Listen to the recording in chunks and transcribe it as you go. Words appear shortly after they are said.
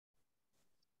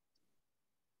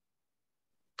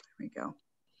we go.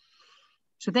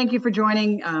 So thank you for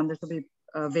joining. This will be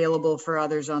available for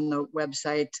others on the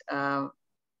website.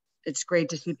 It's great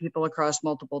to see people across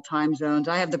multiple time zones.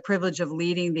 I have the privilege of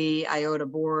leading the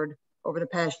IODA board over the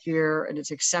past year, and it's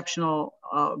an exceptional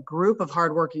group of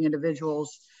hardworking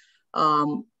individuals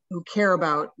who care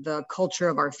about the culture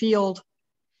of our field.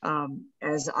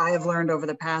 As I have learned over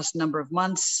the past number of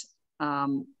months,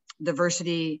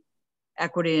 diversity,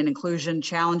 equity, and inclusion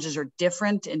challenges are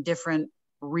different in different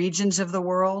regions of the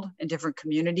world, in different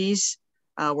communities,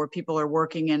 where people are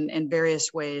working in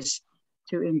various ways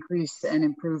to increase and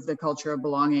improve the culture of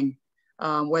belonging,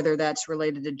 whether that's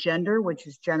related to gender, which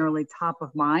is generally top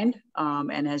of mind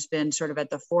and has been sort of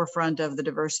at the forefront of the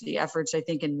diversity efforts, I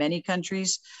think, in many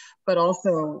countries, but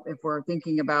also if we're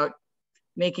thinking about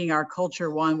making our culture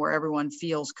one where everyone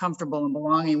feels comfortable and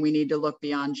belonging, we need to look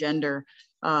beyond gender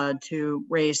to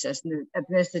race,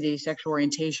 ethnicity, sexual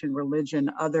orientation, religion,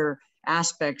 other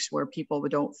aspects where people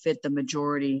don't fit the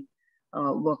majority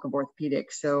look of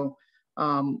orthopedics. So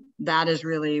that is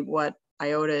really what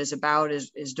IODA is about,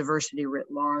 is diversity writ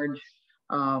large,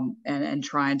 and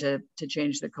trying to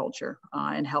change the culture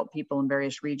and help people in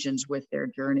various regions with their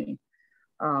journey.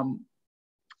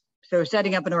 So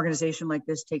setting up an organization like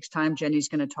this takes time. Jenny's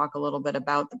going to talk a little bit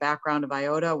about the background of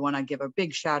IODA. I want to give a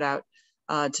big shout out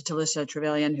to Talissa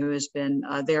Trevelyan, who has been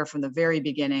there from the very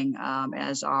beginning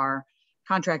as our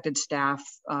contracted staff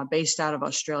based out of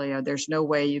Australia. There's no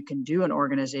way you can do an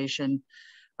organization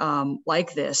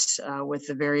like this with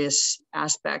the various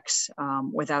aspects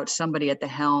without somebody at the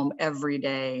helm every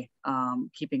day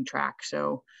keeping track.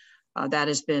 So that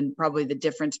has been probably the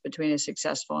difference between a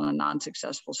successful and a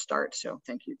non-successful start. So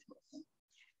thank you.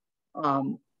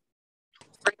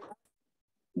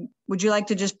 Would you like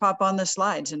to just pop on the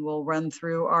slides and we'll run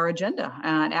through our agenda?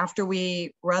 And after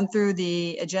we run through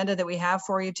the agenda that we have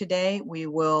for you today, we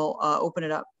will open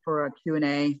it up for a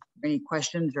Q&A, any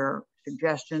questions or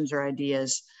suggestions or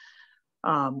ideas.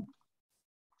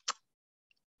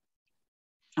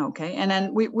 Okay, and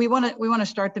then we want to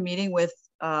start the meeting with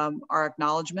our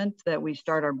acknowledgement that we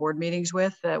start our board meetings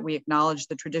with, that we acknowledge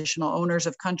the traditional owners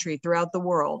of country throughout the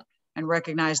world and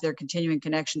recognize their continuing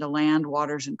connection to land,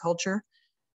 waters, and culture.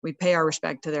 We pay our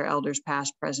respect to their elders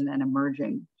past, present, and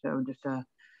emerging. So just a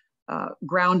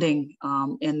grounding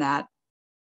in that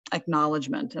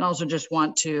acknowledgement. And also just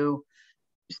want to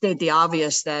state the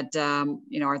obvious that,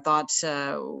 you know, our thoughts,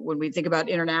 when we think about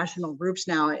international groups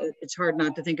now, it's hard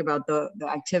not to think about the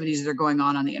activities that are going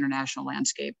on the international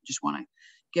landscape. Just want to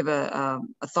give a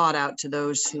thought out to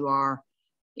those who are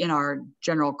in our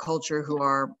general culture, who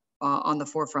are on the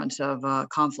forefront of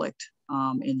conflict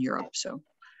in Europe. So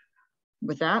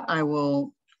with that, I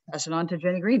will pass it on to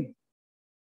Jenny Green.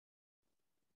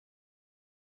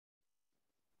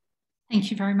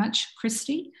 Thank you very much,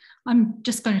 Kristy. I'm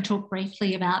just going to talk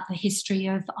briefly about the history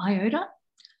of IODA.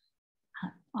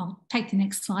 I'll take the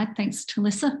next slide. Thanks,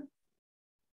 Talissa.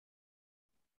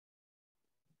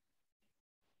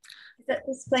 Is that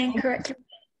displaying correctly?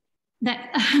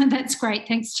 That's great.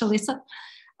 Thanks, Talissa.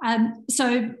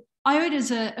 So IODA is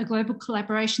a global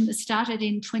collaboration that started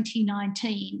in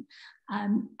 2019.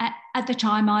 At the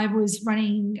time, I was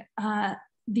running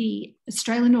the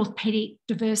Australian Orthopaedic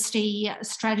Diversity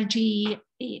Strategy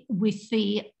with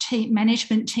the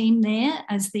management team there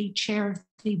as the chair of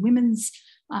the Women's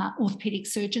Orthopaedic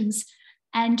Surgeons.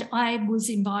 And I was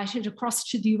invited across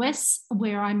to the US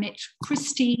where I met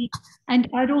Kristy, and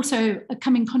I'd also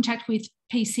come in contact with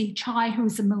PC Chai, who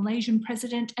was the Malaysian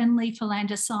president, and Lee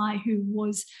Philander Sai, who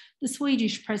was the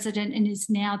Swedish president and is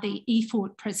now the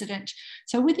EFORT president.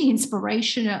 So with the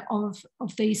inspiration of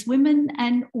these women,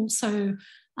 and also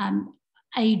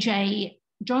AJ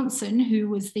Johnson, who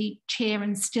was the chair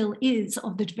and still is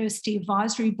of the Diversity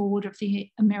Advisory Board of the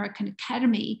American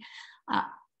Academy,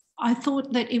 I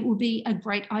thought that it would be a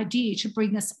great idea to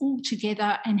bring us all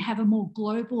together and have a more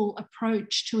global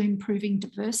approach to improving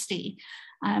diversity.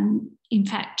 In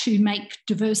fact, to make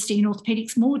diversity in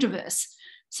orthopaedics more diverse.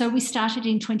 So we started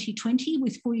in 2020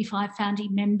 with 45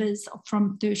 founding members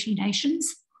from 30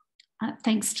 nations.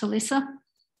 Thanks, Talissa.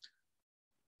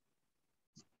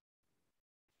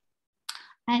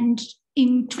 And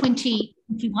in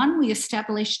 2021, we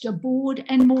established a board,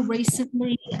 and more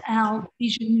recently, our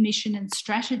vision, mission, and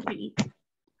strategy.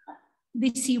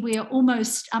 This year, we are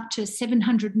almost up to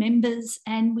 700 members,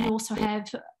 and we also have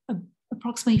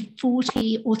approximately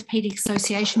 40 orthopaedic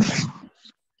associations.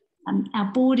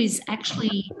 Our board is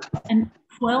actually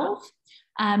 12.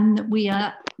 We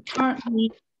are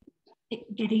currently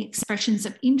getting expressions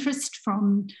of interest for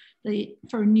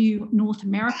a new North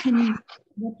American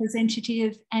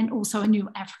representative and also a new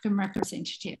African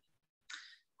representative.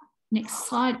 Next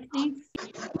slide, please.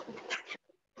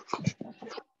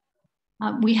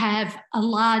 We have a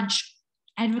large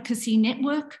advocacy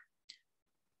network.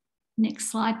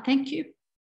 Next slide, thank you.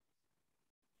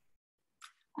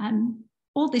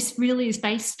 All this really is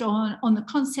based on the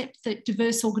concept that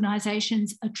diverse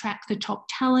organisations attract the top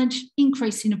talent,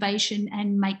 increase innovation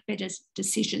and make better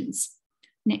decisions.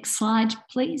 Next slide,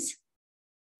 please.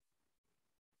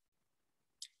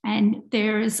 And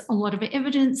there is a lot of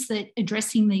evidence that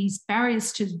addressing these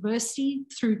barriers to diversity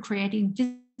through creating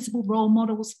visible role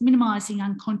models, minimising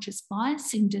unconscious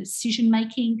bias in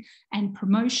decision-making and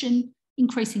promotion,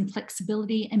 increasing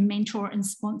flexibility and mentor and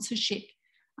sponsorship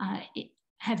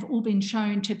have all been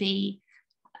shown to be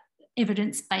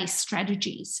evidence-based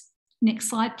strategies. Next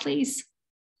slide, please.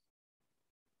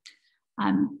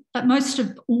 But most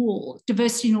of all,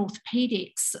 diversity in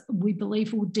orthopaedics, we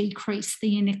believe, will decrease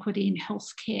the inequity in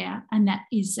healthcare, and that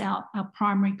is our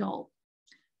primary goal.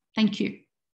 Thank you.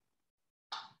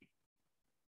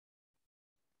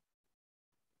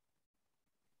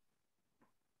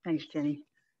 Thanks, Jenny.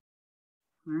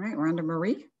 All right, we're on to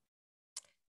Marie.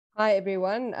 Hi,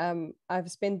 everyone.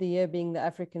 I've spent the year being the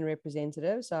African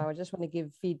representative, so I just want to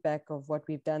give feedback of what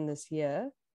we've done this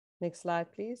year. Next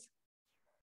slide, please.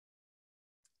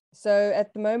 So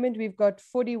at the moment, we've got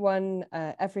 41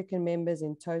 African members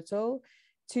in total,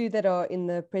 2 that are in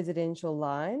the presidential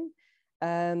line.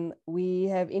 We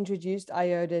have introduced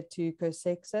IODA to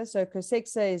COSEXA. So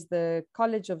COSEXA is the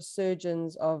College of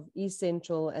Surgeons of East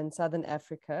Central and Southern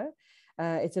Africa.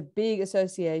 It's a big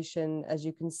association, as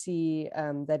you can see,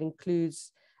 that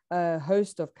includes a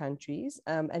host of countries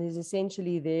and is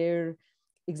essentially their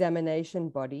examination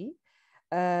body.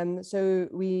 So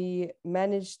we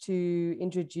managed to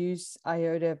introduce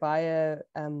IODA via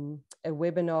a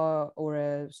webinar or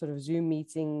a sort of Zoom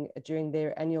meeting during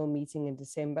their annual meeting in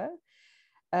December.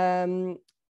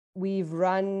 We've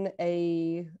run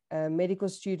a medical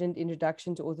student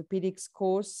introduction to orthopedics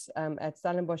course at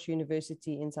Stellenbosch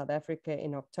University in South Africa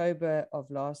in October of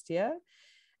last year.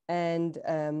 And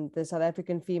the South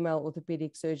African Female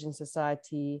Orthopedic Surgeon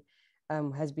Society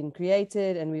has been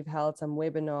created, and we've held some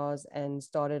webinars and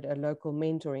started a local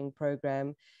mentoring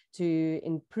program to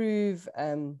improve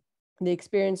the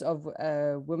experience of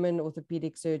women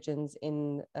orthopedic surgeons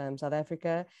in South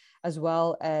Africa, as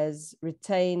well as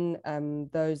retain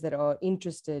those that are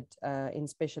interested in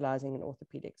specializing in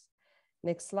orthopedics.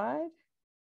 Next slide.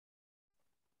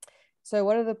 So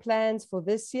what are the plans for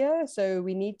this year? So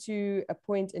we need to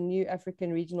appoint a new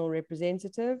African regional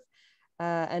representative,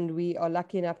 and we are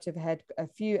lucky enough to have had a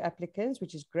few applicants,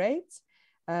 which is great.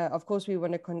 Of course, we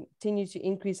want to continue to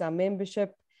increase our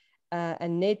membership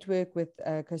and network with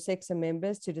COSEXA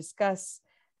members to discuss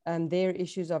their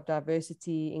issues of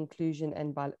diversity, inclusion,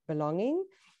 and belonging.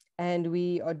 And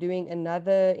we are doing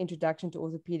another Introduction to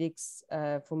Orthopedics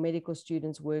for Medical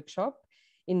Students workshop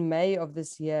in May of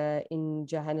this year in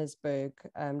Johannesburg,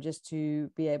 just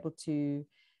to be able to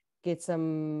get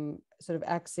some sort of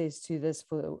access to this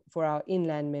for our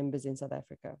inland members in South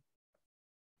Africa.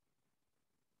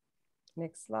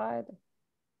 Next slide.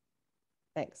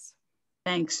 Thanks.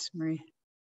 Thanks, Marie.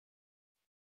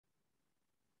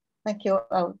 Thank you.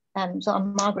 So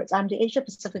I'm Margaret. I'm the Asia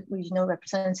Pacific Regional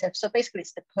Representative. So basically,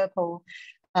 it's the purple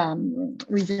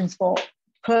regions for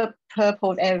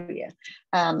purple area.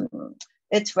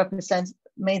 It represents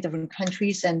many different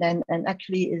countries, and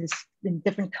actually is in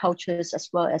different cultures as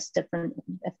well as different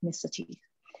ethnicities.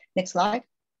 Next slide.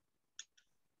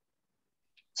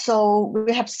 So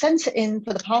we have sent in,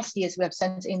 for the past years, we have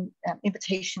sent in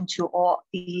invitation to all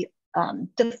the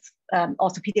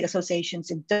orthopedic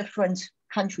associations in different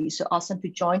countries to ask them to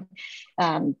join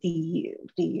the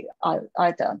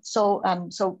IODA. So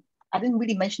I didn't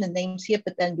really mention the names here,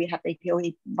 but then we have the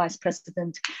APOA Vice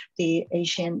President, the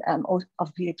Asian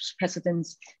Orthopedics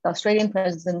Presidents, the Australian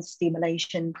Presidents, the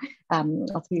Malaysian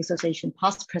Orthopedic Association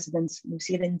past Presidents, New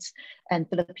Zealand and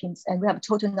Philippines. And we have a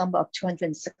total number of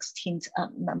 216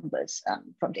 members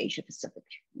from the Asia Pacific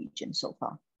region so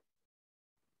far.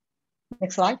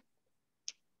 Next slide.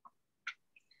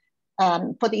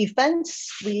 For the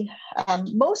events, we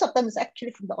most of them is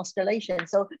actually from the Australasian.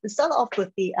 So we start off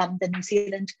with the New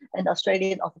Zealand and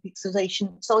Australian Orthopedic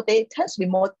Association. So they tend to be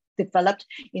more developed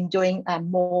in doing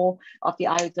more of the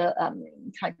IODA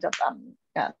kind of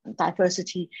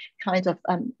diversity, kind of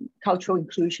cultural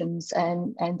inclusions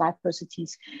and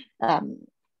diversities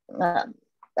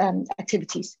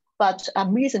activities. But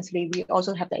recently, we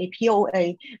also have the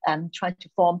APOA trying to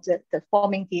form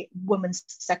forming the women's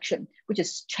section, which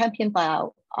is championed by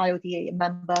our IODA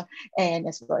member and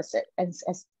as well as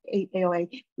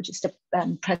AOA, which is the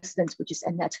president, which is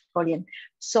Annette Golian.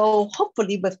 So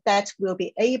hopefully with that, we'll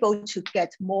be able to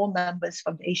get more members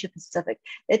from the Asia Pacific.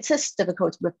 It is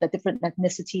difficult with the different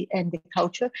ethnicity and the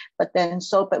culture, but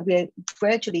we're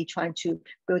gradually trying to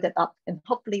build it up. And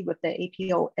hopefully with the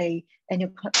APOA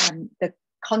annual the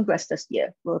Congress this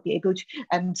year, we'll be able to,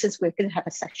 since we're going to have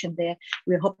a section there,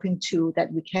 we're hoping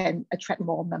that we can attract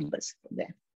more members from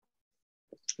there.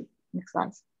 Next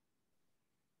slide.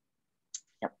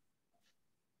 Yep.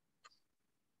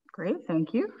 Great,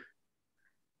 thank you.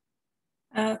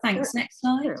 Thanks. Next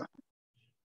slide.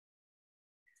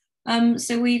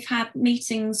 So we've had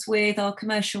meetings with our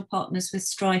commercial partners with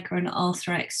Stryker and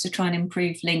Arthrex to try and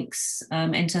improve links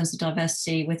in terms of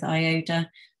diversity with IODA,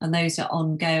 and those are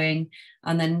ongoing.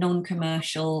 And then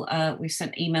non-commercial, we've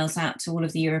sent emails out to all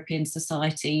of the European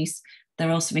societies.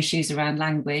 There are some issues around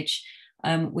language.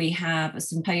 We have a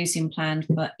symposium planned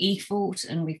for EFORT,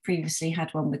 and we've previously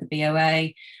had one with the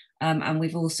BOA. And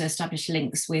we've also established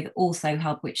links with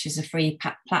OrthoHub, which is a free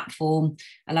platform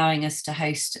allowing us to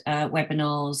host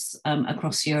webinars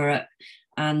across Europe,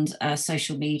 and a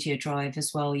social media drive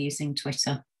as well using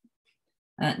Twitter.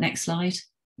 Next slide.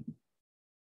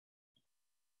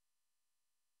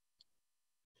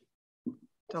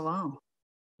 Delal.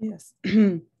 Yes.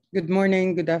 Good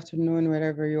morning, good afternoon,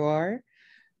 wherever you are.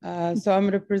 So I'm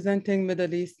representing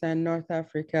Middle East and North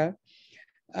Africa.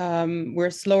 We're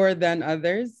slower than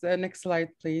others. Next slide,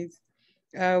 please.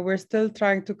 We're still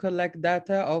trying to collect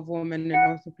data of women in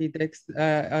orthopedics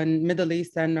in Middle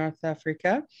East and North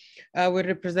Africa. We're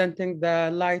representing the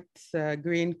light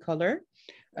green color.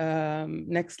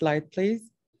 Next slide, please.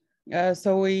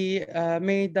 So we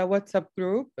made a WhatsApp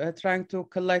group trying to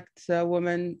collect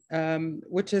women,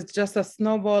 which is just a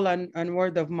snowball and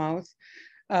word of mouth.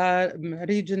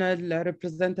 Regional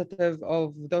representative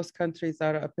of those countries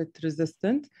are a bit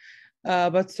resistant.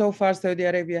 But so far, Saudi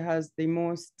Arabia has the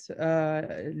most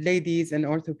ladies in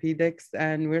orthopedics,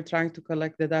 and we're trying to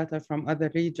collect the data from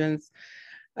other regions.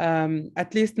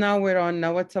 At least now we're on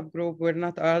a WhatsApp group. We're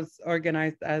not as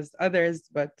organized as others,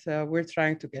 but we're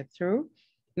trying to get through.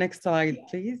 Next slide,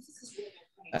 please.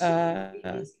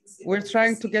 We're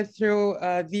trying to get through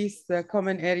these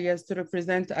common areas to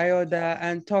represent IODA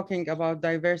and talking about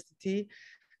diversity.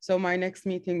 So my next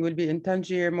meeting will be in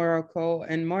Tangier, Morocco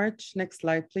in March. Next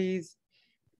slide, please.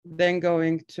 Then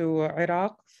going to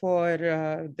Iraq for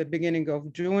the beginning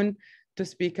of June to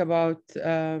speak about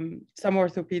some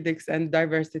orthopedics and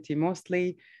diversity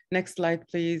mostly. Next slide,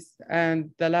 please.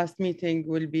 And the last meeting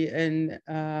will be in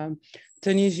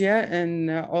Tunisia in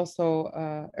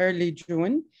also early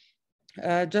June.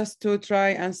 Just to try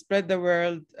and spread the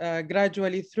word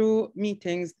gradually through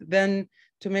meetings, then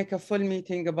to make a full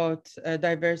meeting about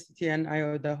diversity and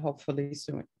IODA hopefully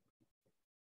soon.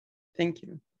 Thank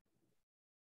you.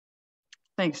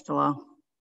 Thanks, Delal.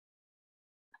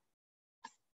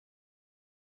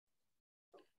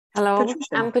 Hello,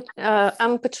 Patricia.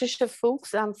 I'm Patricia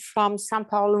Fuchs. I'm from São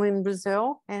Paulo in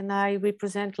Brazil, and I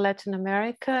represent Latin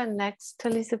America. Next,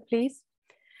 Talisa, please.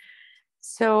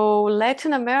 So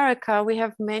Latin America, we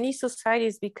have many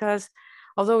societies because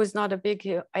although it's not a big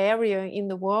area in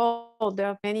the world, there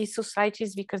are many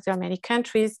societies because there are many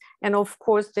countries. And of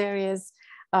course, there is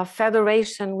a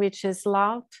federation, which is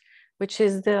LAUT, which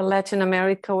is the Latin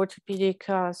America Orthopedic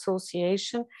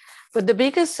Association. But the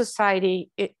biggest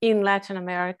society in Latin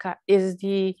America is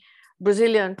the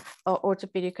Brazilian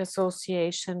Orthopedic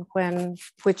Association,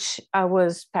 which I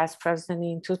was past president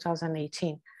in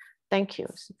 2018. Thank you.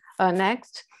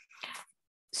 Next.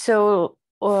 So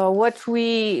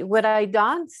what I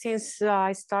done since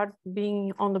I started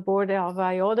being on the board of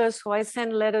IODA, so I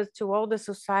sent letters to all the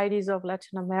societies of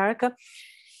Latin America,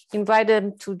 invite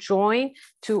them to join,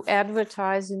 to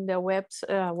advertise in their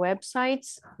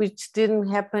websites, which didn't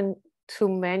happen to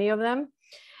many of them.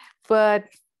 But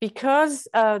because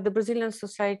the Brazilian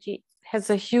Society has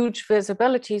a huge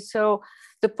visibility, so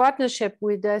the partnership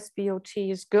with the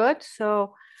SBOT is good.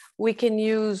 So we can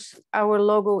use our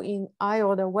logo in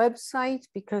IODA website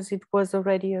because it was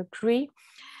already agreed.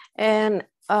 And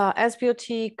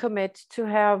SBOT commit to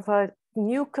have a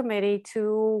new committee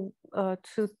to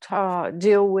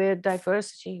deal with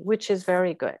diversity, which is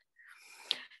very good.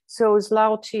 So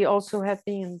SLAUT also have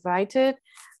been invited.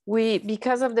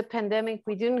 Because of the pandemic,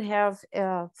 we didn't have,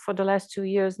 for the last 2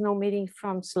 years, no meeting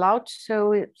from SLAUT.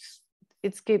 So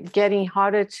it's getting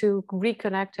harder to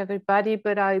reconnect everybody,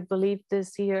 but I believe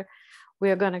this year we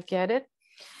are gonna get it.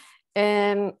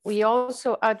 And we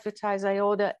also advertise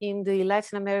IODA in the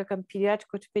Latin American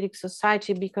Pediatric Orthopedic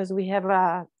Society because we have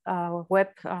a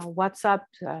WhatsApp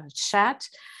chat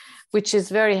which is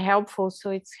very helpful. So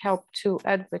it's helped to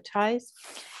advertise.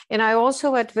 And I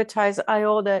also advertise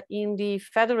IODA in the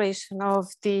Federation of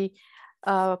the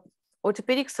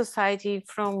Orthopedic Society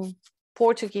from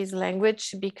Portuguese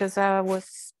language, because I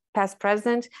was past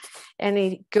president, and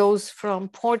it goes from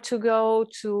Portugal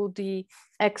to the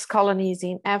ex-colonies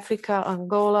in Africa,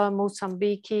 Angola,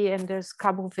 Mozambique, and there's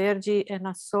Cabo Verde and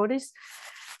Azores.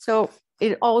 So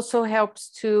it also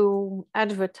helps to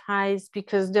advertise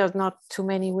because there's not too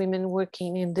many women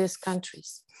working in these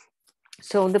countries.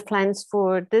 So the plans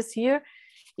for this year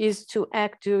is to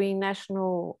act during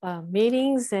national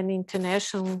meetings and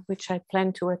international, which I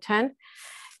plan to attend.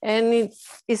 And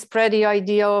it spread the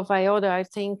idea of IODA. I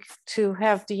think to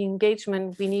have the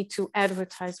engagement, we need to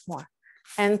advertise more.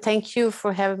 And thank you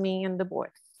for having me on the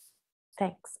board.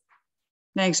 Thanks.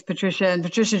 Thanks, Patricia. And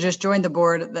Patricia just joined the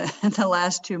board in the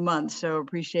last 2 months, so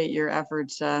appreciate your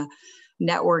efforts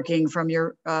networking from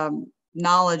your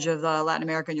knowledge of Latin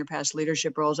America and your past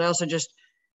leadership roles. I also just,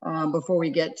 before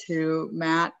we get to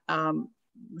Matt, who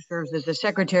serves as the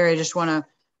secretary, I just want to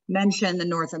mention the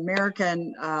North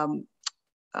American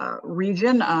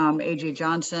region. AJ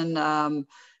Johnson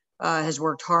has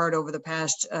worked hard over the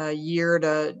past year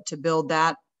to build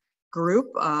that group,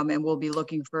 and we'll be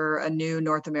looking for a new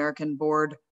North American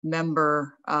board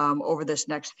member over this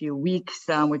next few weeks.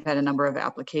 We've had a number of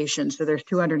applications. So there's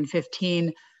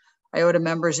 215 IODA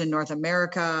members in North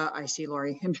America. I see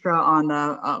Lori Himstra on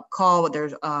the call.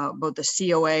 There's both the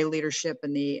COA leadership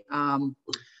and the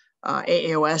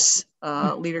AAOS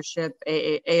leadership,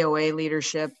 AOA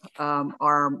leadership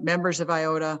are members of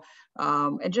IODA.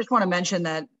 And just want to mention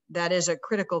that that is a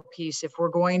critical piece. If we're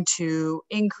going to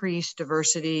increase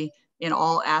diversity in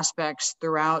all aspects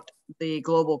throughout the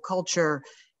global culture,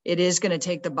 it is going to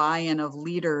take the buy-in of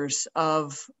leaders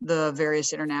of the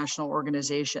various international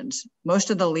organizations. Most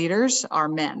of the leaders are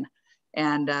men.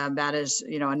 And that is,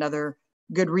 another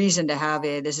good reason to have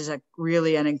this is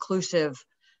really an inclusive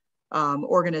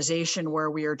organization where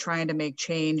we are trying to make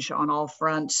change on all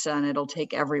fronts, and it'll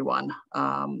take everyone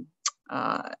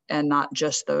and not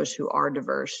just those who are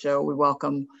diverse. So we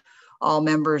welcome all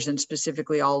members and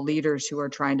specifically all leaders who are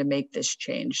trying to make this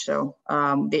change. So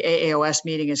the AAOS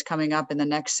meeting is coming up in the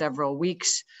next several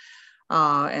weeks,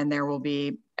 and there will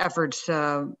be efforts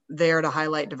there to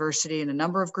highlight diversity in a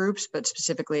number of groups, but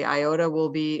specifically IODA will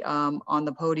be on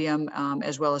the podium,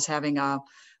 as well as having a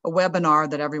webinar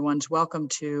that everyone's welcome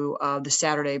to the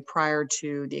Saturday prior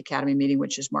to the Academy meeting,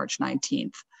 which is March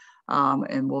 19th.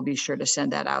 And we'll be sure to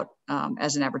send that out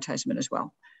as an advertisement as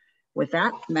well. With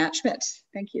that, Matt Schmitz,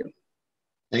 thank you.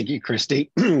 Thank you, Kristy.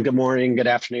 Good morning, good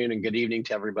afternoon, and good evening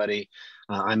to everybody.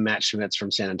 I'm Matt Schmitz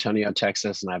from San Antonio,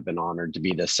 Texas, and I've been honored to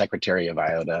be the Secretary of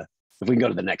IODA. If we can go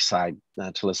to the next slide,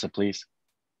 Talissa, please.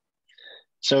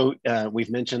 So we've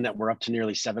mentioned that we're up to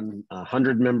nearly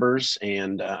 700 members,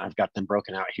 and I've got them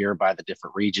broken out here by the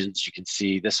different regions. You can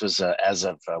see this was as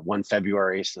of 1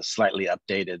 February, so slightly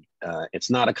updated. It's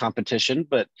not a competition,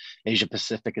 but Asia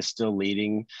Pacific is still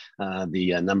leading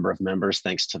the number of members,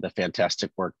 thanks to the fantastic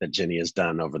work that Jenny has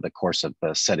done over the course of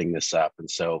setting this up. And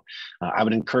so I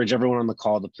would encourage everyone on the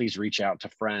call to please reach out to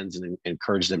friends and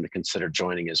encourage them to consider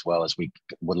joining, as well as we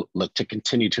would look to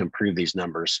continue to improve these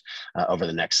numbers over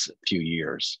the next few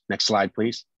years. Next slide,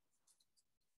 please.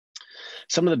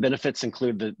 Some of the benefits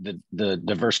include the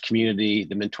diverse community,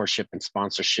 the mentorship and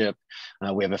sponsorship.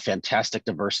 We have a fantastic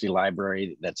diversity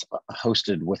library that's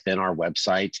hosted within our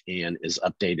website and is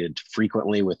updated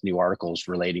frequently with new articles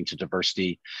relating to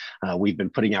diversity. We've been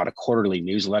putting out a quarterly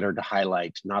newsletter to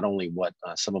highlight not only what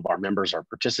some of our members are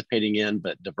participating in,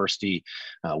 but diversity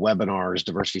webinars,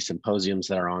 diversity symposiums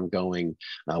that are ongoing.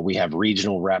 We have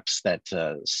regional reps that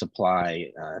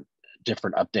supply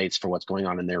different updates for what's going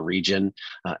on in their region.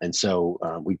 And so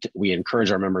we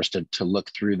encourage our members to look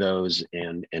through those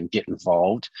and get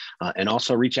involved, and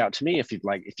also reach out to me if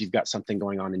you've got something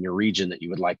going on in your region that you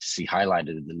would like to see highlighted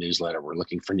in the newsletter. We're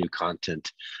looking for new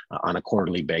content on a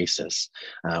quarterly basis.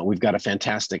 We've got a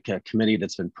fantastic committee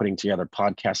that's been putting together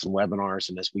podcasts and webinars.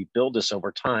 And as we build this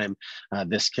over time,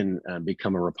 this can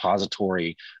become a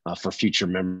repository for future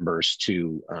members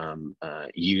to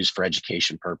use for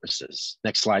education purposes.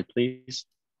 Next slide, please.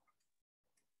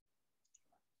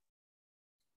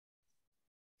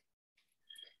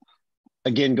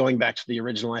 again, going back to the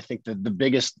original, I think that the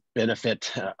biggest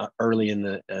benefit early in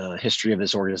the history of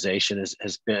this organization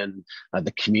has been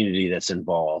the community that's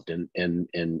involved in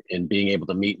being able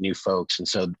to meet new folks. And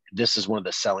so this is one of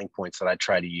the selling points that I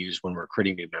try to use when we're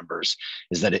recruiting new members,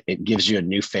 is that it gives you a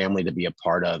new family to be a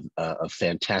part of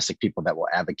fantastic people that will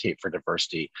advocate for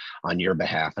diversity on your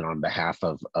behalf and on behalf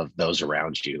of those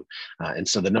around you. And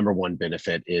so the number one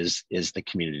benefit is the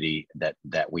community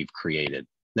that we've created.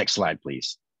 Next slide,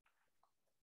 please.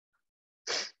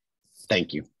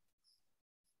 Thank you.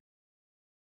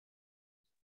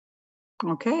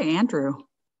 Okay, Andrew.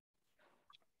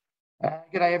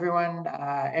 G'day everyone,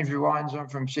 Andrew Wines. I'm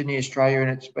from Sydney, Australia, and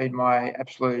it's been my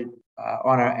absolute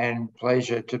honour and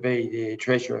pleasure to be the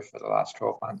Treasurer for the last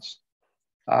 12 months.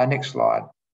 Next slide.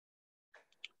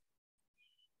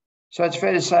 So it's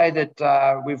fair to say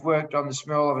that we've worked on the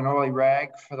smell of an oily rag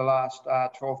for the last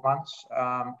 12 months,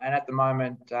 and at the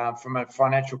moment, from a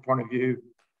financial point of view,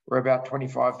 we're about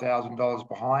 $25,000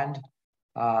 behind,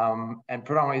 and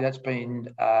predominantly that's been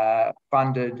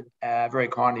funded very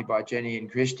kindly by Jenny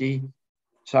and Kristy.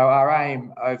 So our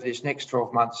aim over this next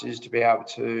 12 months is to be able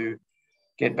to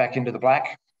get back into the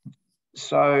black.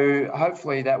 So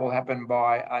hopefully that will happen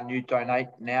by our new Donate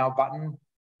Now button.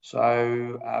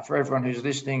 So for everyone who's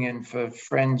listening and for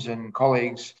friends and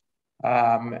colleagues,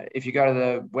 if you go to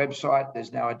the website,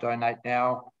 there's now a Donate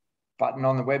Now button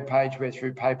on the webpage where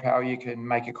through PayPal you can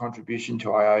make a contribution to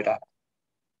IODA.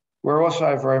 We're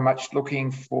also very much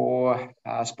looking for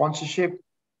sponsorship,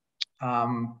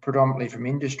 predominantly from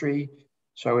industry.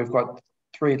 So we've got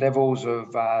 3 levels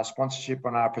of sponsorship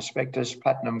on our prospectus: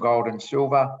 platinum, gold and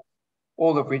silver,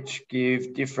 all of which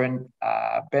give different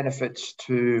benefits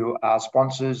to our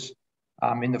sponsors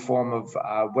in the form of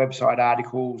website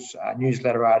articles,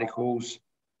 newsletter articles,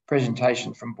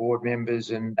 presentation from board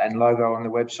members and logo on the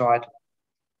website.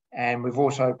 And we've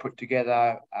also put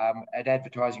together an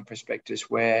advertising prospectus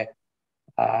where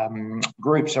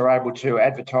groups are able to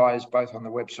advertise both on the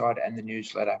website and the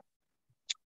newsletter.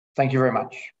 Thank you very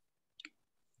much.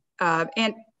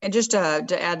 And just to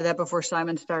add to that before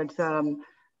Simon starts,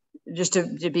 just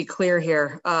to be clear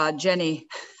here, Jenny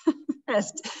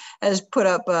has put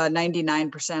up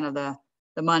 99% of the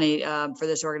money for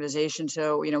this organization.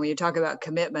 So, when you talk about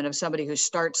commitment of somebody who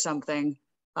starts something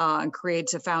and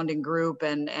creates a founding group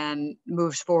and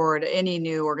moves forward, any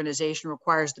new organization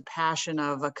requires the passion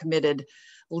of a committed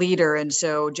leader. And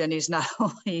so Jenny's not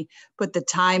only put the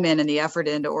time in and the effort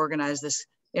in to organize this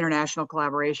international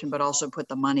collaboration, but also put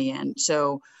the money in.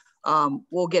 So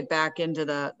we'll get back into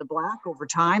the black over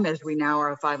time, as we now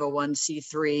are a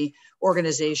 501c3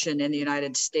 organization in the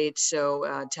United States.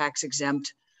 So tax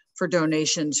exempt for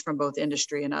donations from both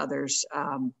industry and others.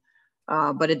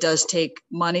 But it does take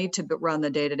money to run the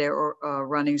day-to-day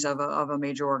runnings of a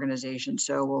major organization.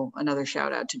 So another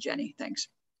shout out to Jenny. Thanks.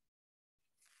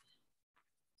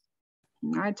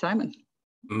 All right, Simon.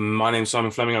 My name's Simon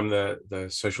Fleming. I'm the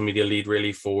social media lead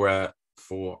really for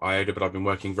IODA, but I've been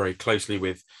working very closely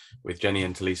with Jenny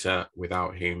and Talisa,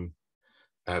 without whom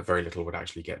very little would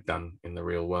actually get done in the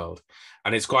real world.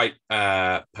 And it's quite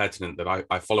pertinent that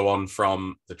I follow on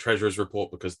from the Treasurer's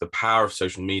report, because the power of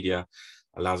social media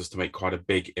allows us to make quite a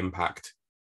big impact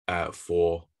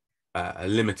for a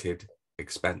limited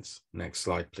expense. Next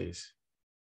slide, please.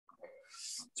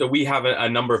 So we have a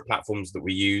number of platforms that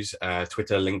we use,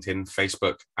 Twitter, LinkedIn,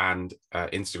 Facebook, and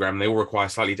Instagram. They all require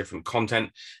slightly different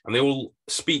content, and they all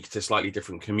speak to slightly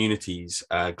different communities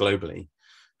globally.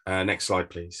 Next slide,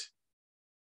 please.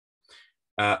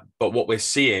 But what we're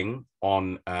seeing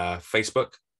on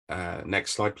Facebook,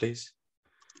 next slide, please.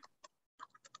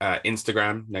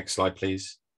 Instagram, next slide,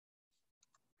 please.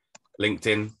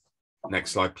 LinkedIn,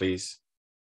 next slide, please.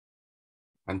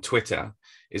 And Twitter,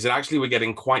 is that actually we're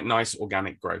getting quite nice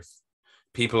organic growth.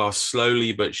 People are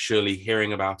slowly but surely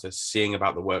hearing about us, seeing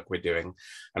about the work we're doing.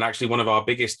 And actually one of our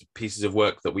biggest pieces of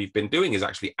work that we've been doing is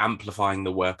actually amplifying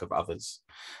the work of others.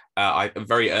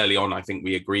 Very early on, I think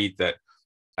we agreed that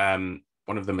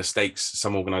one of the mistakes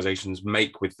some organizations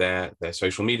make with their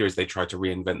social media is they try to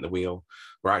reinvent the wheel,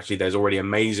 where actually there's already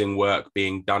amazing work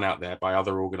being done out there by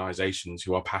other organizations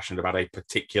who are passionate about a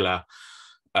particular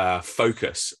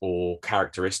focus or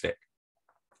characteristic.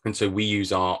 And so we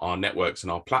use our networks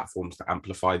and our platforms to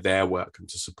amplify their work and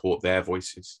to support their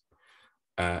voices.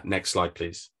 Next slide,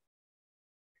 please.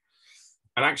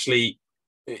 And actually,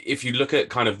 if you look at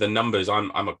kind of the numbers,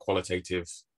 I'm a qualitative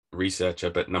researcher,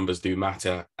 but numbers do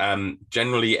matter.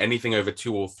 Generally, anything over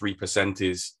 2 or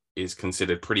 3% is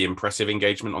considered pretty impressive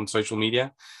engagement on social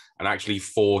media. And actually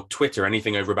for Twitter,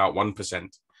 anything over about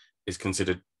 1% is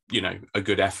considered, a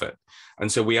good effort.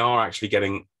 And so we are actually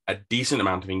getting a decent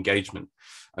amount of engagement.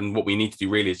 And what we need to do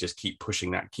really is just keep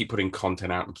pushing that, keep putting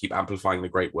content out and keep amplifying the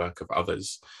great work of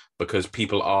others, because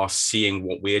people are seeing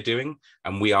what we're doing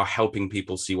and we are helping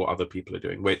people see what other people are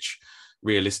doing, which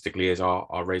realistically is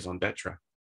our raison d'etre.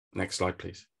 Next slide,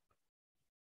 please.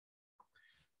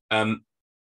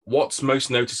 What's most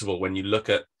noticeable when you look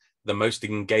at the most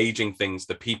engaging things,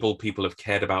 the people have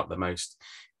cared about the most,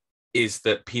 is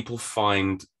that people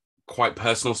find quite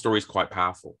personal stories quite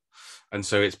powerful. And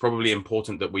so it's probably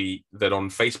important that on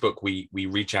Facebook, we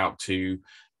reach out to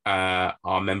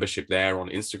our membership there, on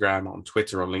Instagram, on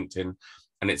Twitter, on LinkedIn.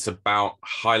 And it's about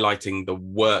highlighting the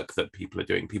work that people are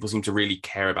doing. People seem to really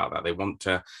care about that. They want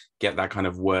to get that kind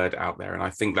of word out there. And I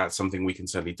think that's something we can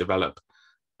certainly develop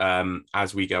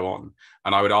as we go on.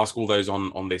 And I would ask all those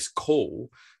on this call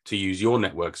to use your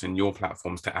networks and your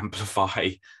platforms to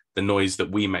amplify the noise that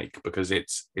we make, because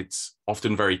it's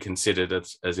often very considered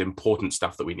as important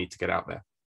stuff that we need to get out there.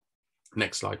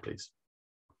 Next slide, please.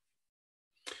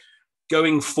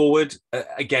 Going forward,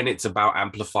 again, it's about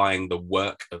amplifying the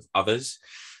work of others.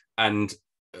 And,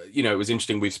 it was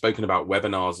interesting, we've spoken about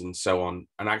webinars and so on.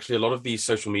 And actually, a lot of these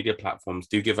social media platforms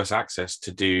do give us access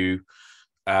to do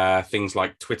things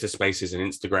like Twitter Spaces and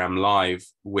Instagram Live,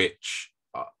 which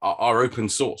are open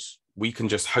source. We can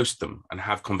just host them and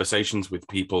have conversations with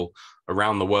people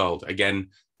around the world. Again,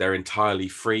 they're entirely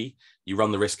free. You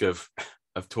run the risk of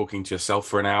talking to yourself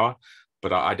for an hour,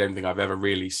 but I don't think I've ever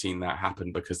really seen that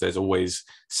happen, because there's always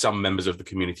some members of the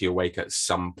community awake at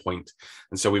some point.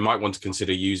 And so we might want to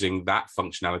consider using that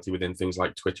functionality within things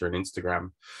like Twitter and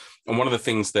Instagram. And one of the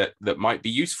things that might be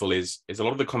useful is a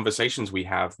lot of the conversations we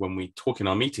have when we talk in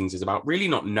our meetings is about really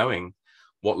not knowing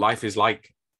what life is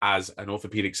like as an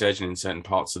orthopedic surgeon in certain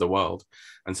parts of the world.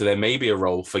 And so there may be a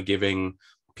role for giving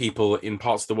people in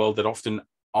parts of the world that often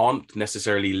aren't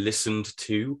necessarily listened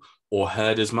to or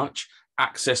heard as much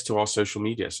access to our social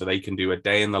media, so they can do a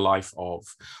day in the life of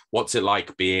what's it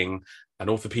like being an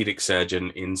orthopedic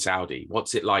surgeon in Saudi,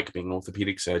 what's it like being an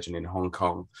orthopedic surgeon in Hong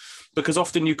Kong, because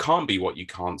often you can't be what you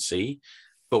can't see,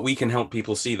 but we can help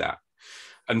people see that.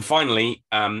 And finally,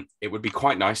 it would be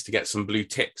quite nice to get some blue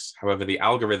ticks. However, the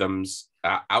algorithms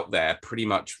out there pretty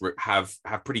much have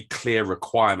pretty clear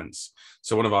requirements.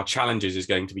 So one of our challenges is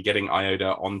going to be getting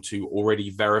IODA onto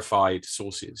already verified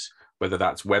sources, whether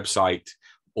that's website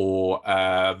or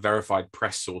verified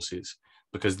press sources,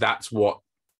 because that's what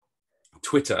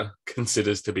Twitter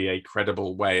considers to be a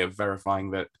credible way of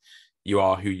verifying that you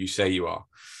are who you say you are.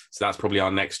 So that's probably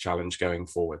our next challenge going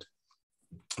forward.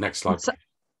 Next slide.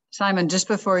 Simon, just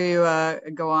before you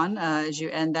go on, as you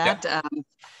end that,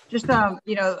 the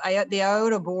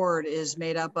IODA board is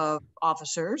made up of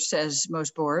officers, as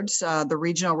most boards, the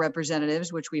regional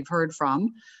representatives, which we've heard from,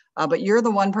 but you're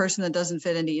the one person that doesn't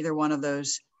fit into either one of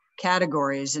those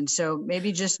categories. And so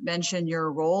maybe just mention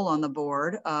your role on the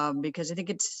board, because I think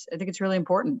it's really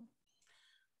important.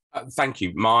 Thank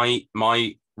you.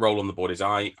 My role on the board is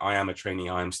I am a trainee.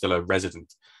 I am still a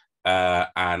resident.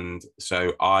 And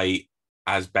so I,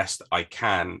 as best I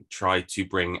can, try to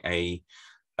bring a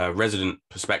resident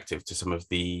perspective to some of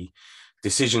the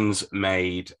decisions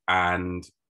made and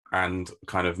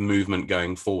kind of movement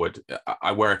going forward.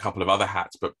 I wear a couple of other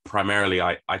hats, but primarily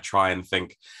I try and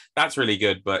think that's really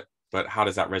good, but how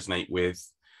does that resonate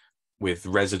with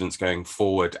residents going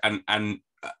forward? And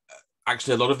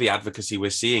actually, a lot of the advocacy we're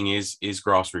seeing is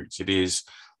grassroots. It is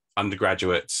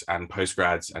undergraduates and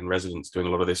postgrads and residents doing a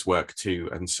lot of this work too.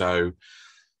 And so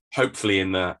hopefully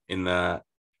in the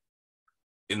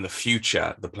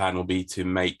future, the plan will be to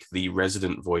make the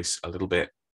resident voice a little bit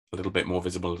more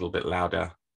visible, a little bit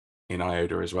louder in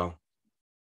IODA as well.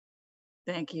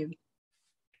 Thank you.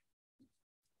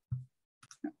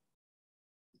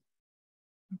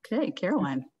 Okay,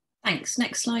 Caroline. Thanks.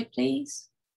 Next slide, please.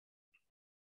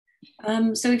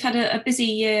 So we've had a busy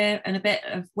year and a bit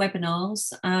of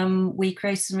webinars. We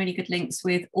created some really good links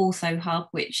with OrthoHub,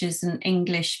 which is an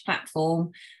English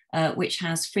platform which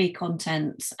has free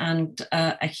content and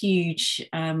a huge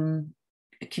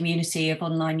community of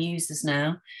online users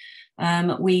now.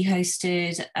 We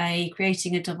hosted a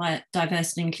Creating a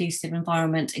Diverse and Inclusive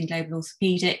Environment in Global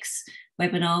Orthopedics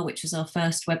webinar, which was our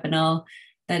first webinar.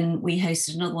 Then we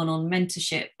hosted another one on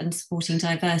mentorship and supporting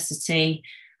diversity,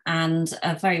 and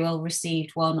a very well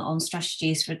received one on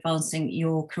strategies for advancing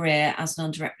your career as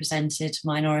an underrepresented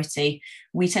minority.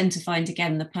 We tend to find,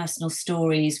 again, the personal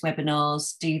stories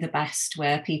webinars do the best,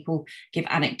 where people give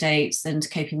anecdotes and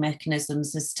coping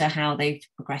mechanisms as to how they've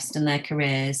progressed in their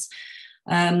careers.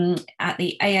 At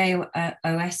the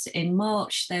AAOS in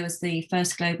March, there was the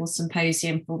first global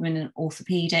symposium for women in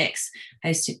orthopedics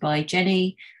hosted by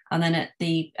Jenny. And then at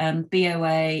the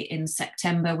BOA in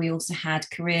September, we also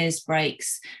had careers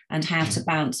breaks and how to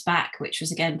bounce back, which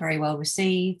was again very well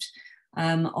received.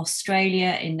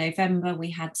 Australia in November, we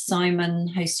had Simon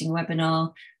hosting a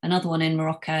webinar, another one in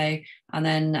Morocco, and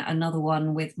then another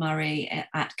one with Murray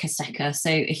at Kaseka. So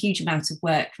a huge amount of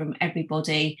work from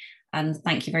everybody, and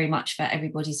thank you very much for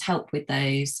everybody's help with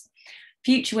those.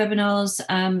 Future webinars,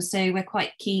 so we're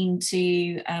quite keen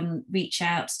to reach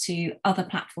out to other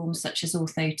platforms such as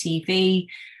Ortho TV,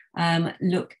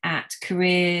 look at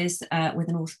careers with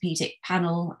an orthopaedic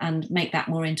panel and make that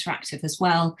more interactive as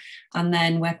well. And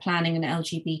then we're planning an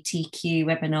LGBTQ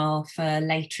webinar for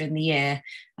later in the year.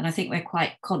 And I think we're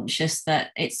quite conscious that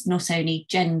it's not only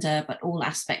gender, but all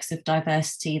aspects of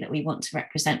diversity that we want to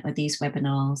represent with these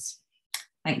webinars.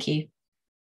 Thank you.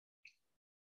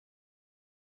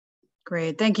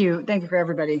 Great, thank you. Thank you for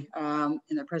everybody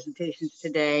in their presentations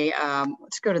today.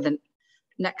 Let's go to the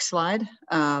next slide.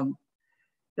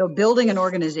 Building an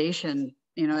organization,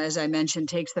 as I mentioned,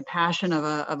 takes the passion of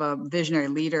a visionary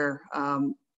leader,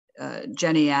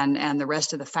 Jenny and the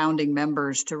rest of the founding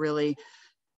members, to really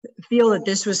feel that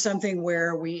this was something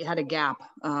where we had a gap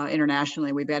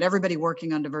internationally. We've had everybody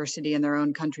working on diversity in their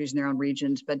own countries and their own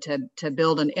regions, but to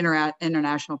build an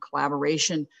international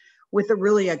collaboration with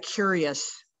a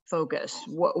curious focus.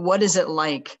 What is it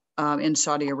like in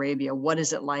Saudi Arabia? What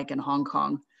is it like in Hong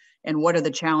Kong? And what are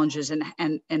the challenges,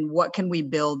 and what can we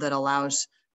build that allows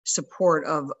support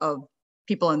of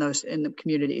people in the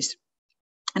communities?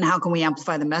 And how can we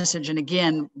amplify the message? And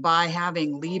again, by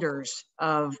having leaders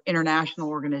of international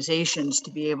organizations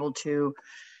to be able to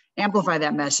amplify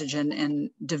that message and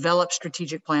develop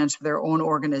strategic plans for their own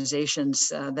organizations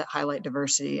that highlight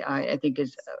diversity, I think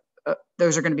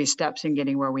those are going to be steps in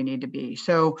getting where we need to be.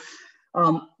 So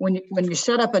when you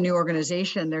set up a new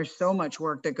organization, there's so much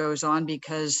work that goes on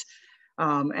because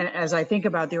and as I think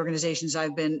about the organizations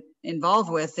I've been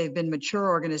involved with, they've been mature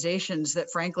organizations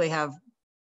that frankly have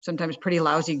sometimes pretty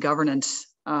lousy governance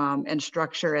and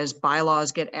structure as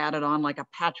bylaws get added on like a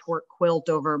patchwork quilt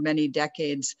over many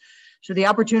decades. So the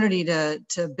opportunity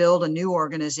to build a new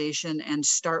organization and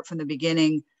start from the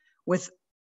beginning with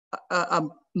a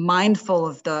mindful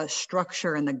of the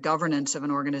structure and the governance of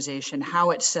an organization,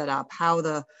 how it's set up, how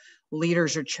the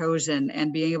leaders are chosen,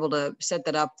 and being able to set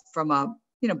that up from a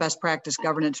best practice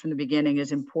governance from the beginning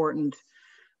is important.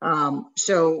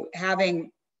 So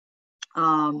having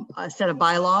a set of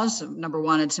bylaws, number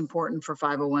one, it's important for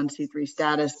 501c3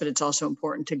 status, but it's also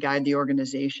important to guide the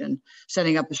organization,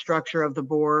 setting up the structure of the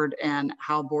board and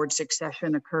how board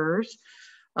succession occurs.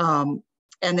 And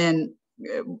then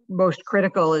most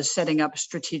critical is setting up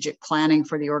strategic planning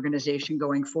for the organization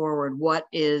going forward. What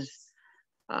is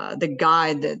the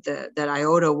guide that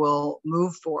IODA will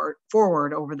move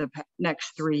forward over the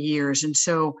next 3 years? And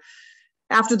so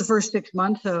after the first 6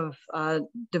 months of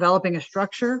developing a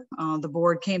structure, the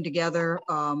board came together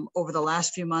over the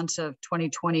last few months of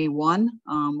 2021.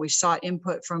 We sought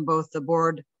input from both the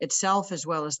board itself as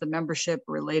well as the membership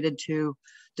related to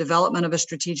development of a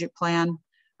strategic plan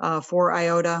for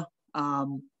IODA.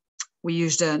 We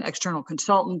used an external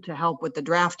consultant to help with the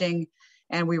drafting,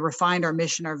 and we refined our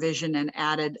mission, our vision, and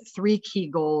added 3 key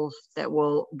goals that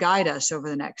will guide us over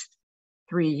the next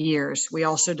 3 years. We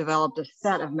also developed a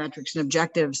set of metrics and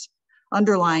objectives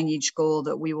underlying each goal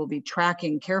that we will be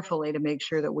tracking carefully to make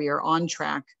sure that we are on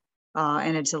track,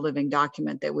 and it's a living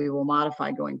document that we will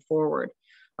modify going forward.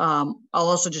 I'll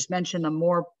also just mention the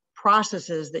more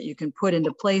processes that you can put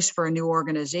into place for a new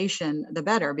organization, the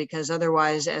better, because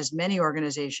otherwise, as many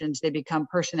organizations, they become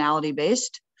personality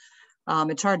based.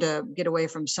 It's hard to get away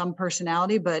from some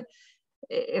personality, but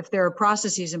if there are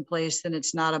processes in place, then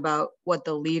it's not about what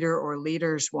the leader or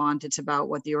leaders want. It's about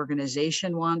what the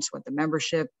organization wants, what the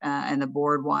membership and the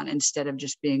board want, instead of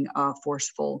just being a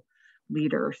forceful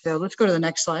leader. So let's go to the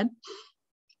next slide.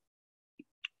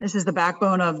 This is the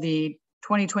backbone of the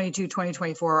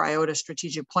 2022-2024 IODA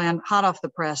strategic plan, hot off the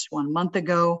press 1 month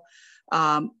ago.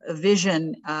 A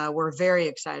vision we're very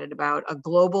excited about: a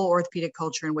global orthopedic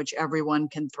culture in which everyone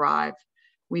can thrive.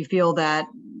 We feel that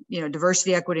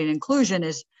diversity, equity, and inclusion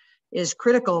is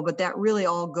critical, but that really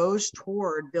all goes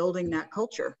toward building that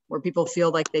culture where people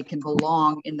feel like they can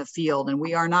belong in the field. And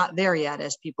we are not there yet,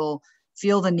 as people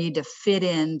feel the need to fit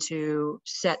into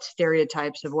set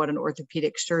stereotypes of what an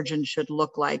orthopedic surgeon should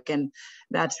look like. And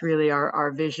that's really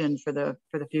our vision for the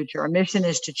future. Our mission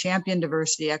is to champion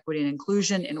diversity, equity, and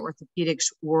inclusion in orthopedics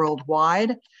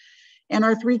worldwide. And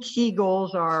our 3 key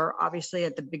goals are, obviously,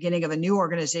 at the beginning of a new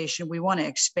organization, we want to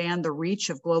expand the reach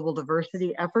of global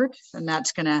diversity efforts. And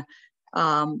that's going to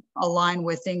align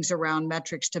with things around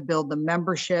metrics to build the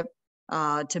membership,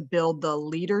 to build the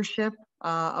leadership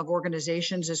of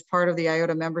organizations as part of the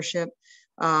IODA membership.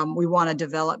 We want to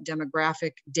develop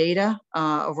demographic data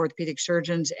of orthopedic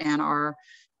surgeons and our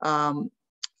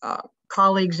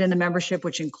colleagues in the membership,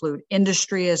 which include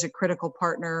industry as a critical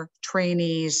partner,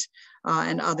 trainees,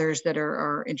 and others that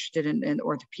are interested in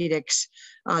orthopedics,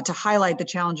 to highlight the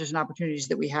challenges and opportunities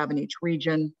that we have in each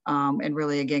region, and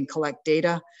really, again, collect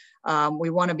data. We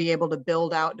want to be able to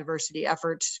build out diversity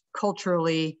efforts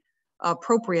culturally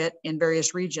appropriate in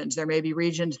various regions. There may be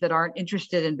regions that aren't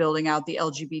interested in building out the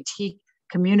LGBT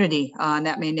community, and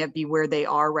that may not be where they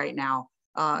are right now.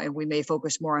 And we may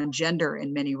focus more on gender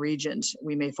in many regions.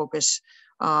 We may focus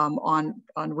on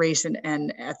race and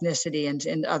ethnicity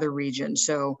in other regions.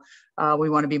 So we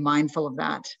want to be mindful of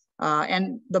that.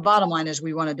 And the bottom line is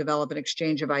we want to develop an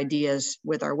exchange of ideas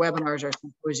with our webinars, our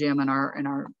symposium, and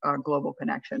our global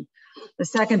connection. The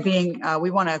second being,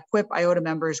 we want to equip IODA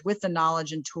members with the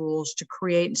knowledge and tools to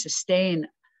create and sustain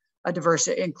a diverse,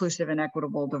 inclusive, and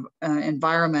equitable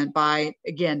environment by,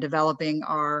 again, developing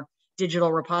our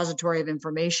digital repository of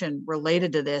information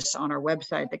related to this on our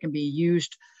website that can be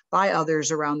used by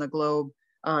others around the globe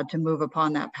to move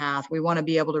upon that path. We want to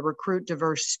be able to recruit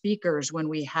diverse speakers when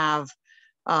we have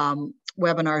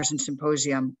webinars and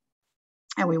symposium,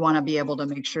 and we want to be able to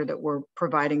make sure that we're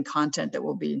providing content that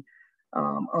will be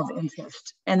of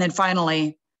interest. And then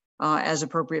finally, as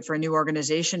appropriate for a new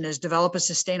organization, is develop a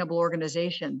sustainable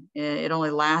organization. It only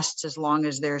lasts as long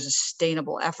as there's a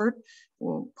sustainable effort.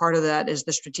 Well, part of that is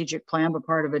the strategic plan, but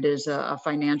part of it is a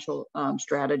financial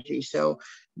strategy. So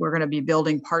we're going to be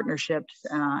building partnerships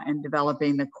and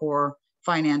developing the core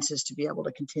finances to be able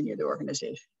to continue the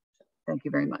organization. Thank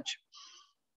you very much.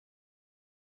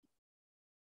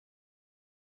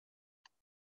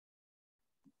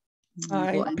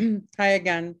 Hi, hi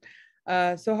again.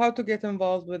 So how to get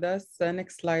involved with us?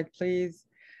 Next slide, please.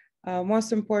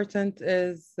 Most important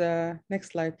is,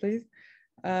 next slide, please.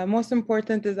 Most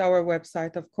important is our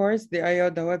website, of course, the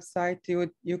IODA website.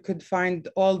 You could find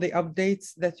all the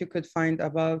updates that you could find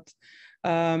about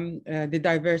the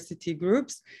diversity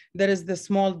groups. There is the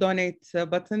small donate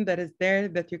button that is there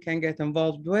that you can get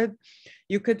involved with.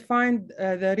 You could find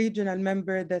the regional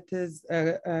member that is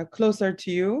closer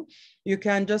to you. You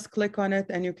can just click on it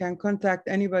and you can contact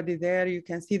anybody there. You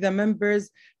can see the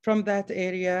members from that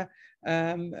area,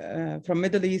 from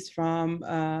Middle East, from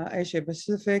Asia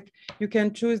Pacific. You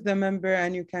can choose the member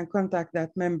and you can contact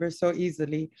that member so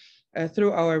easily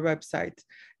through our website.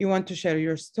 You want to share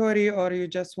your story or you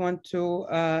just want to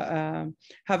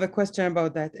have a question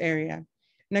about that area.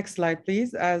 Next slide,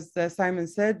 please. As Simon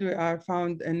said, we are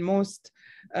found in most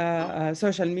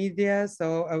social media.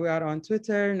 So we are on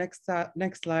Twitter, next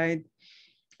slide,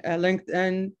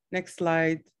 LinkedIn, next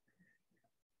slide,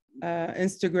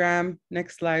 Instagram,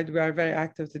 next slide. We are very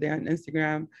active today on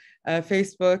Instagram,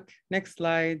 Facebook, next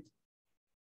slide.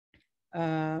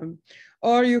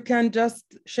 Or you can just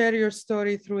share your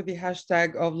story through the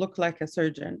hashtag of Look Like a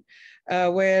Surgeon,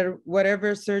 where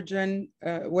whatever surgeon,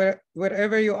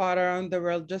 wherever you are around the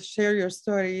world, just share your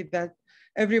story that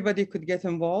everybody could get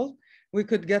involved. We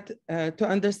could get to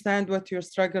understand what you're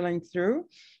struggling through,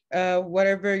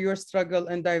 whatever your struggle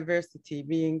and diversity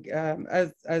being,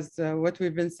 as what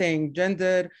we've been saying,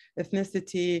 gender,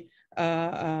 ethnicity,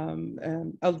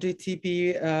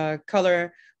 LGBT,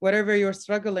 color, whatever you're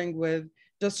struggling with,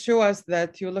 just show us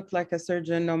that you look like a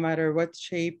surgeon no matter what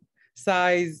shape,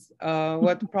 size,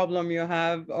 what problem you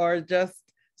have, or just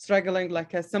struggling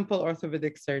like a simple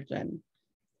orthopedic surgeon.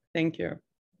 Thank you.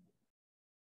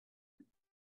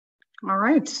 All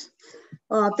right.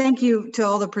 Thank you to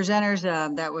all the presenters.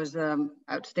 That was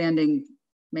outstanding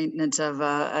maintenance of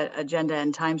agenda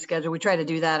and time schedule. We try to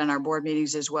do that in our board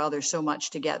meetings as well. There's so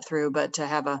much to get through, but to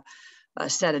have a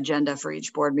set agenda for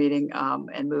each board meeting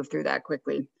and move through that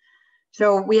quickly.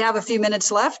 So we have a few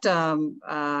minutes left.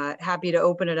 Happy to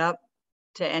open it up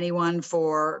to anyone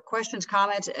for questions,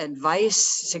 comments,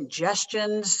 advice,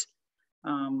 suggestions.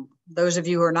 Those of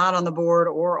you who are not on the board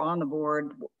or on the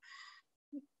board,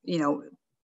 you know,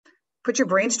 put your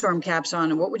brainstorm caps on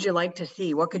and what would you like to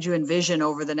see? What could you envision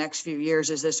over the next few years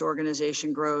as this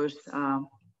organization grows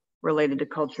related to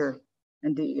culture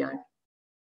and DEI?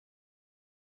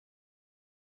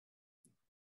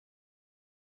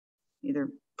 Either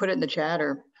put it in the chat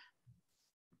or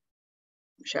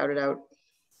shout it out.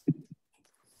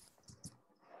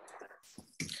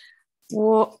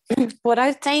 Well, what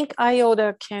I think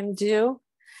IODA can do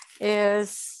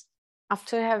is,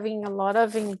 after having a lot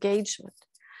of engagement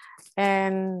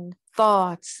and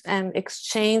thoughts and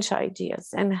exchange ideas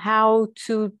and how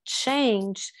to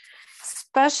change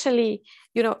especially,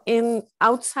 you know, in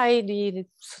outside the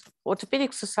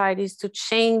orthopedic societies to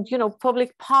change, you know,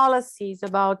 public policies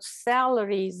about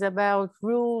salaries, about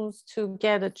rules to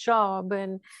get a job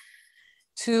and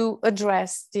to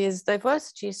address this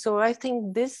diversity. So I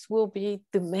think this will be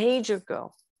the major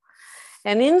goal.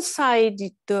 And inside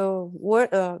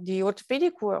the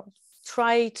orthopedic world,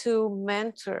 try to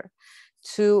mentor,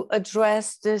 to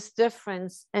address this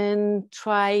difference and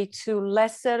try to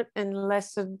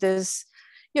lessen this,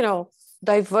 you know,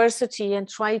 diversity and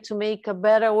try to make a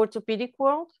better orthopedic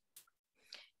world.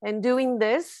 And doing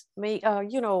this, having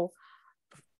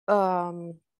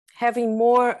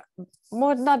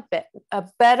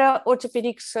better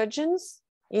orthopedic surgeons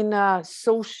in a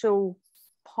social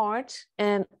part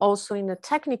and also in the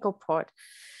technical part,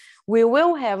 we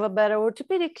will have a better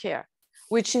orthopedic care,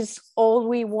 which is all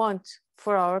we want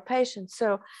for our patients.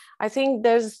 So I think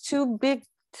there's two big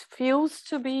fields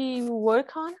to be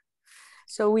work on.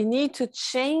 So we need to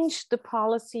change the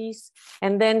policies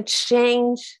and then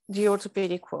change the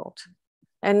orthopedic world.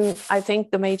 And I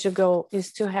think the major goal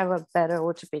is to have a better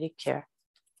orthopedic care.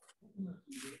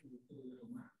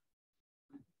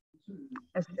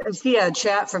 I see a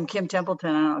chat from Kim Templeton.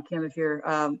 I don't know, Kim, if you're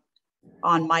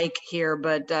on mic here,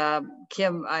 but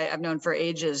Kim, I've known for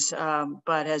ages,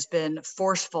 but has been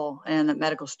forceful in the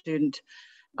medical student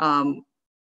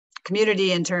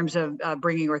community in terms of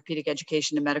bringing orthopedic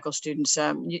education to medical students.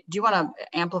 Do you want to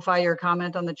amplify your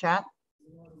comment on the chat?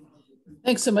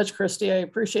 Thanks so much, Kristy. I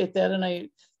appreciate that. And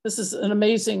this is an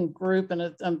amazing group,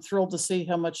 and I'm thrilled to see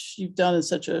how much you've done in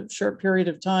such a short period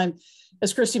of time.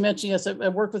 As Kristy mentioned, yes,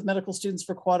 I've worked with medical students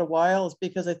for quite a while. It's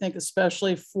because I think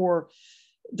especially for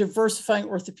diversifying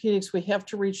orthopedics, we have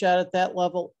to reach out at that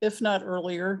level, if not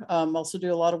earlier. Also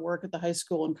do a lot of work at the high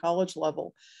school and college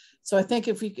level. So I think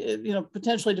if we,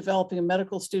 potentially developing a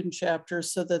medical student chapter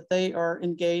so that they are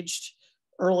engaged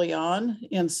early on.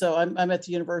 And so I'm at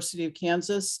the University of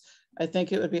Kansas. I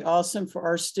think it would be awesome for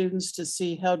our students to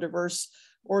see how diverse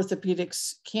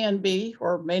orthopedics can be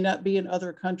or may not be in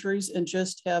other countries and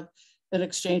just have an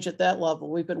exchange at that level.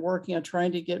 We've been working on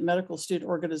trying to get medical student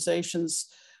organizations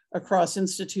across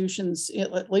institutions,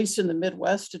 at least in the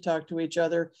Midwest, to talk to each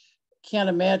other. Can't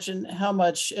imagine how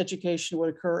much education would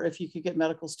occur if you could get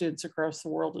medical students across the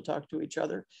world to talk to each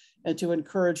other and to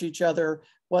encourage each other,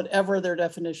 whatever their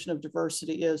definition of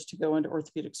diversity is, to go into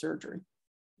orthopedic surgery.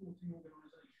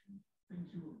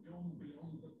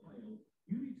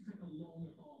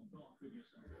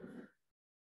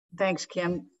 Thanks,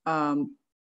 Kim.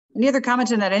 Any other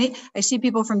comments on that? I see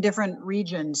people from different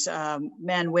regions,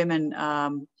 men, women,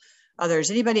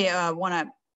 others. Anybody want to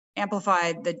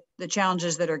amplify the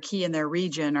challenges that are key in their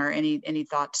region, or any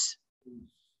thoughts?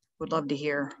 Would love to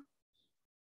hear.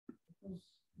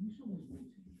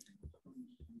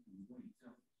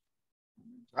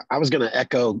 I was going to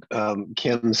echo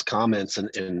Kim's comments,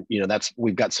 and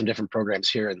we've got some different programs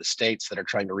here in the States that are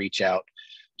trying to reach out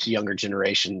to younger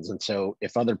generations. And so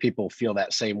if other people feel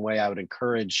that same way, I would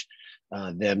encourage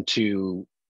them to,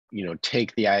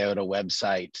 take the IODA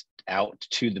website out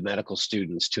to the medical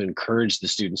students, to encourage the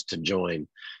students to join.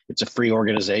 It's a free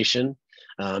organization.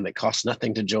 It costs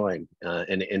nothing to join,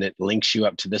 and it links you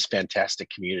up to this fantastic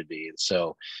community. And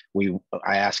so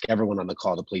I ask everyone on the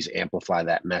call to please amplify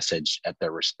that message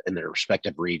in their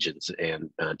respective regions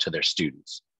and to their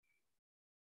students.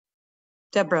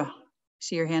 Deborah,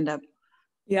 see your hand up.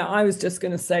 Yeah, I was just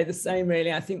going to say the same,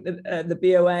 really. I think that the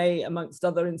BOA, amongst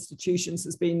other institutions,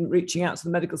 has been reaching out to the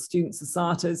medical student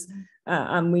societies,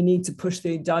 and we need to push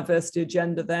the diversity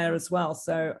agenda there as well.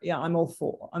 So yeah, I'm all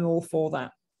for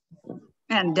that.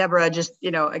 And Deborah, just,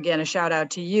 again, a shout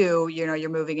out to you. You're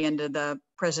moving into the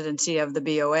presidency of the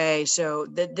BOA. So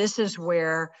this is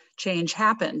where change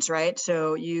happens, right?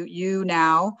 So you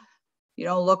now, you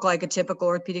don't look like a typical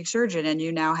orthopedic surgeon, and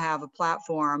you now have a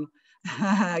platform.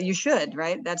 You should,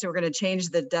 right? We're going to change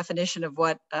the definition of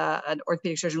what an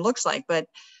orthopedic surgeon looks like. But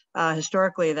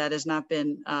historically, that has not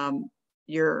been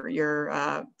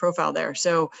your profile there.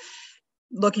 So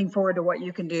looking forward to what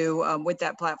you can do with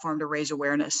that platform to raise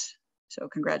awareness. So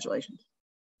congratulations.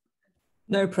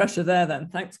 No pressure there then.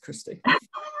 Thanks, Kristy.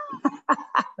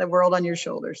 The world on your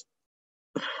shoulders.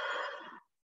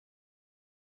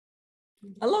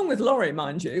 Along with Laurie,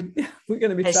 mind you. We're going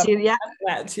to be traveling.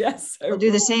 Yes. So. We'll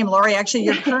do the same. Laurie, actually,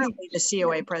 you're currently the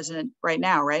COA president right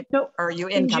now, right? No. Or are you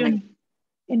incoming?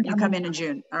 You come in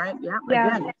June. All right. Yeah.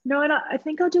 Again. No, and I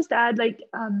think I'll just add,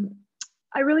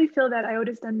 I really feel that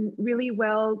IODA's done really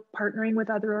well partnering with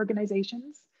other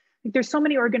organizations. There's so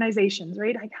many organizations,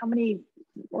 right? How many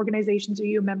organizations are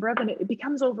you a member of? And it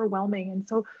becomes overwhelming. And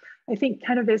so I think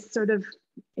kind of this sort of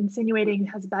insinuating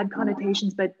has bad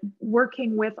connotations, but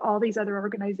working with all these other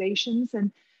organizations,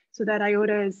 and so that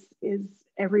IODA is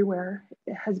everywhere,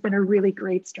 it has been a really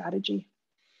great strategy.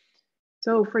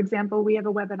 So for example, we have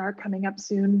a webinar coming up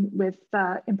soon with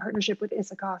in partnership with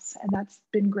ISACOS, and that's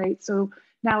been great. So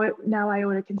now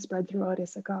IODA can spread throughout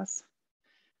ISACOS.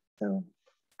 So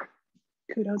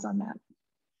kudos on that.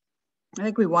 I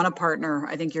think we want to partner.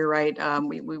 I think you're right.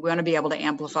 We want to be able to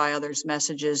amplify others'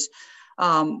 messages.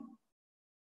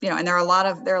 You know, and there are a lot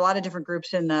of different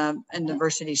groups in the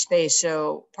diversity space.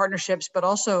 So partnerships, but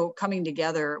also coming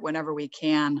together whenever we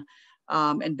can,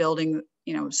 and building,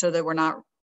 you know, so that we're not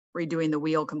redoing the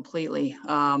wheel completely.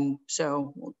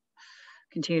 So we'll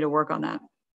continue to work on that.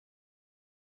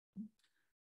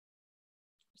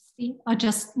 I'd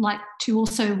just like to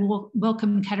also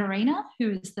welcome Katarina,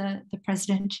 who is the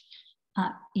president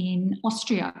in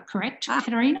Austria, correct,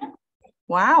 Katarina?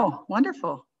 Wow,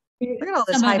 wonderful. Look at all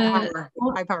this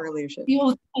high power leadership. The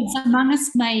authors among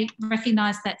us may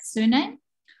recognise that surname,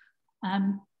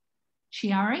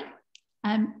 Chiari,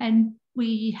 and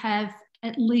we have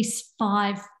at least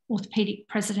 5 orthopaedic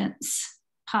presidents,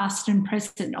 past and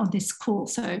present, on this call.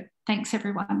 So thanks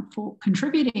everyone for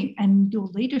contributing and your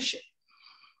leadership.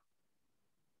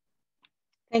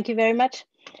 Thank you very much.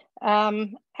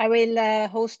 I will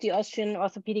host the Austrian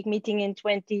orthopedic meeting in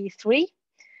 2023.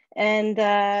 And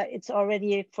it's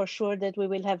already for sure that we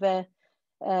will have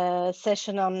a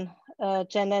session on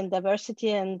gender and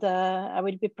diversity. And I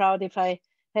will be proud if I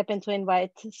happen to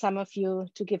invite some of you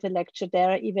to give a lecture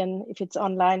there, even if it's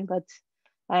online, but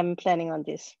I'm planning on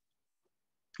this.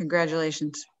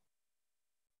 Congratulations.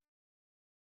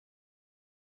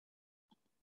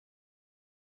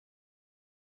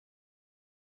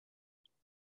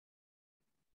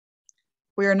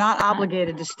 We are not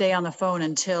obligated to stay on the phone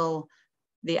until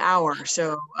the hour,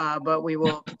 so but we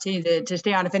will continue to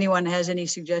stay on if anyone has any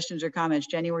suggestions or comments.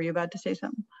 Jenny, were you about to say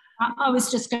something? I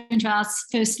was just going to ask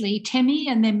firstly Temi,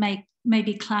 and then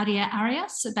maybe Claudia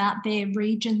Arias about their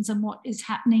regions and what is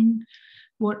happening,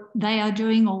 what they are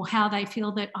doing, or how they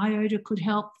feel that IODA could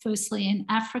help, firstly in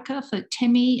Africa for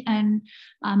Temi, and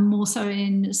more so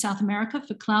in South America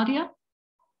for Claudia.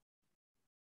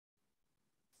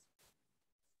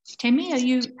 Temi, are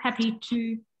you happy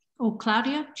to, or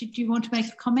Claudia, do you want to make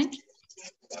a comment?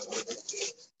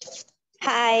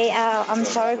 Hi, I'm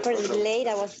sorry for the delay.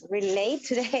 I was really late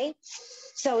today.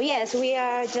 So yes, we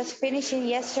are just finishing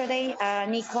yesterday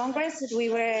knee congress. We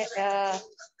were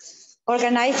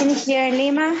organizing here in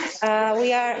Lima.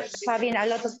 We are having a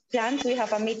lot of plans. We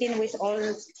have a meeting with all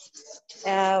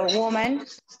women,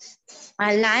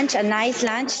 a nice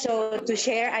lunch, so to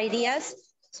share ideas.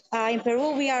 In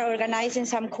Peru, we are organizing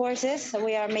some courses. So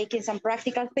we are making some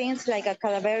practical things like a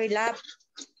cadaver labs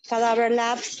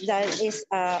that is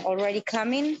already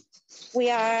coming. We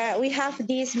have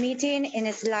this meeting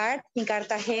in SLART in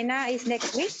Cartagena is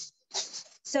next week.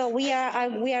 So we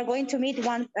are going to meet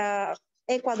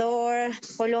Ecuador,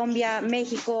 Colombia,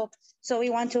 Mexico. So we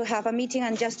want to have a meeting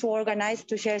and just to organize,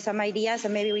 to share some ideas,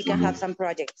 and maybe we can have some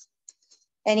projects.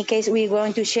 Any case, we're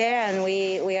going to share, and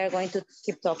we are going to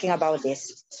keep talking about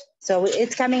this. So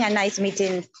it's coming a nice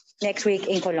meeting next week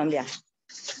in Colombia.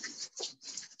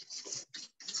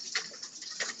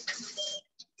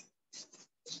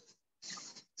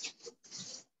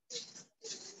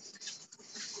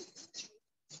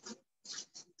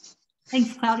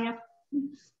 Thanks, Claudia.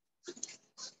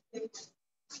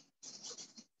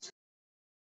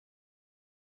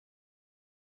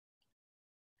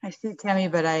 I see Tammy,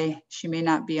 but she may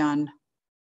not be on.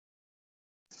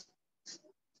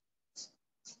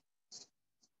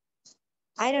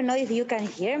 I don't know if you can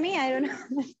hear me. I don't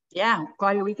know. Yeah,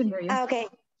 Claudia, we can hear you. Okay.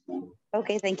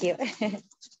 Okay, thank you.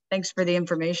 Thanks for the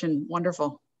information.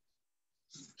 Wonderful.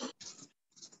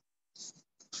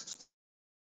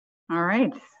 All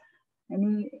right.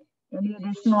 Any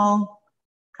additional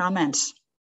comments?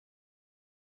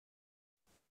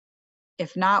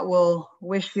 If not, we'll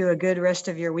wish you a good rest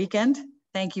of your weekend.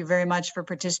 Thank you very much for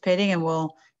participating, and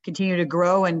we'll continue to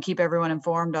grow and keep everyone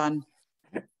informed on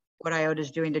what IODA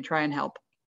is doing to try and help.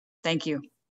 Thank you.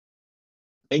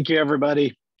 Thank you,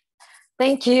 everybody.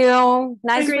 Thank you.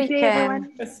 Nice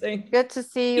weekend. Good to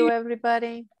see you,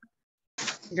 everybody.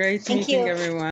 Great meeting, everyone.